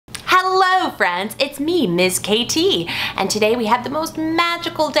friends, it's me, Ms. KT, and today we had the most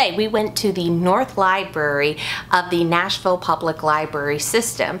magical day. We went to the North Library of the Nashville Public Library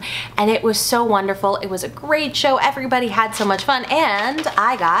System, and it was so wonderful. It was a great show. Everybody had so much fun, and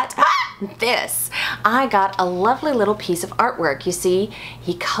I got this. I got a lovely little piece of artwork. You see,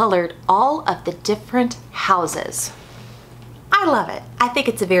 he colored all of the different houses. I love it. I think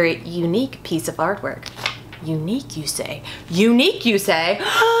it's a very unique piece of artwork. Unique, you say? Unique, you say?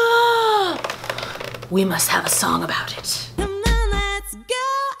 We must have a song about it. Come on, let's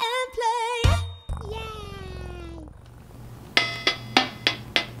go and play.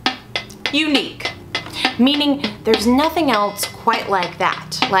 Yay! Unique, meaning there's nothing else quite like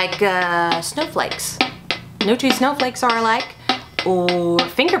that, like snowflakes. No two snowflakes are alike, or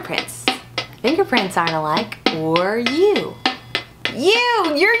fingerprints. Fingerprints aren't alike, or you.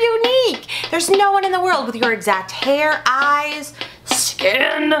 You're unique. There's no one in the world with your exact hair, eyes,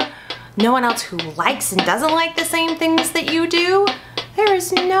 skin. No one else who likes and doesn't like the same things that you do. There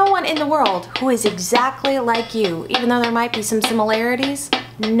is no one in the world who is exactly like you, even though there might be some similarities.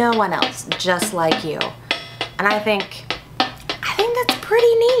 No one else just like you. And I think that's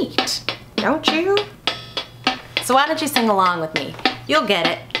pretty neat, don't you? So why don't you sing along with me? You'll get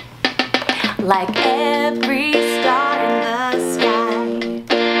it. Like every star in the sky,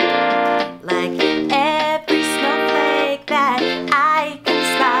 like every snowflake that I can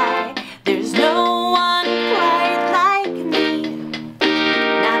spy, there's no one quite like me,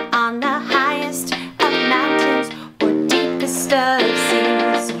 not on the highest of mountains or deepest of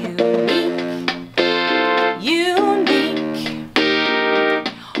seas. Unique,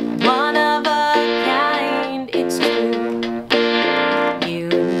 one of a kind, it's true.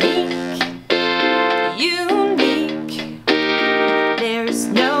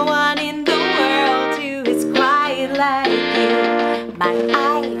 My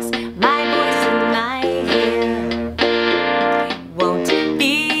eyes, my voice, and my hair won't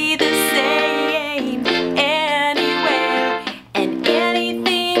be the same anywhere, and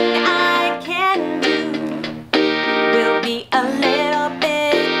anything I can do will be a little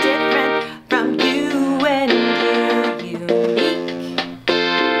bit different from you and you.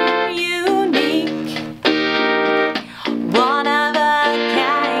 Unique, one of a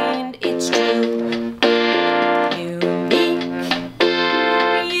kind, it's true.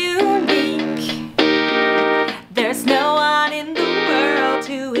 There's no one in the world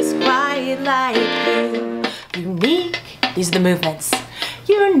who is quite like you. Unique, these are the movements.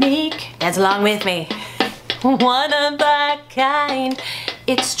 Unique, dance along with me. One of a kind,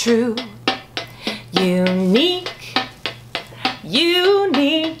 it's true. Unique,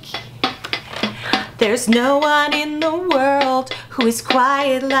 unique. There's no one in the world who is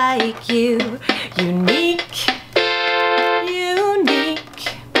quite like you. Unique, unique.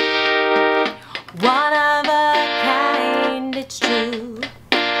 One of a kind, it's true.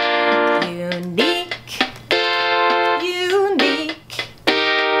 Unique, unique.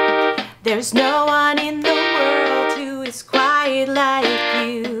 There's no one in the world who is quite like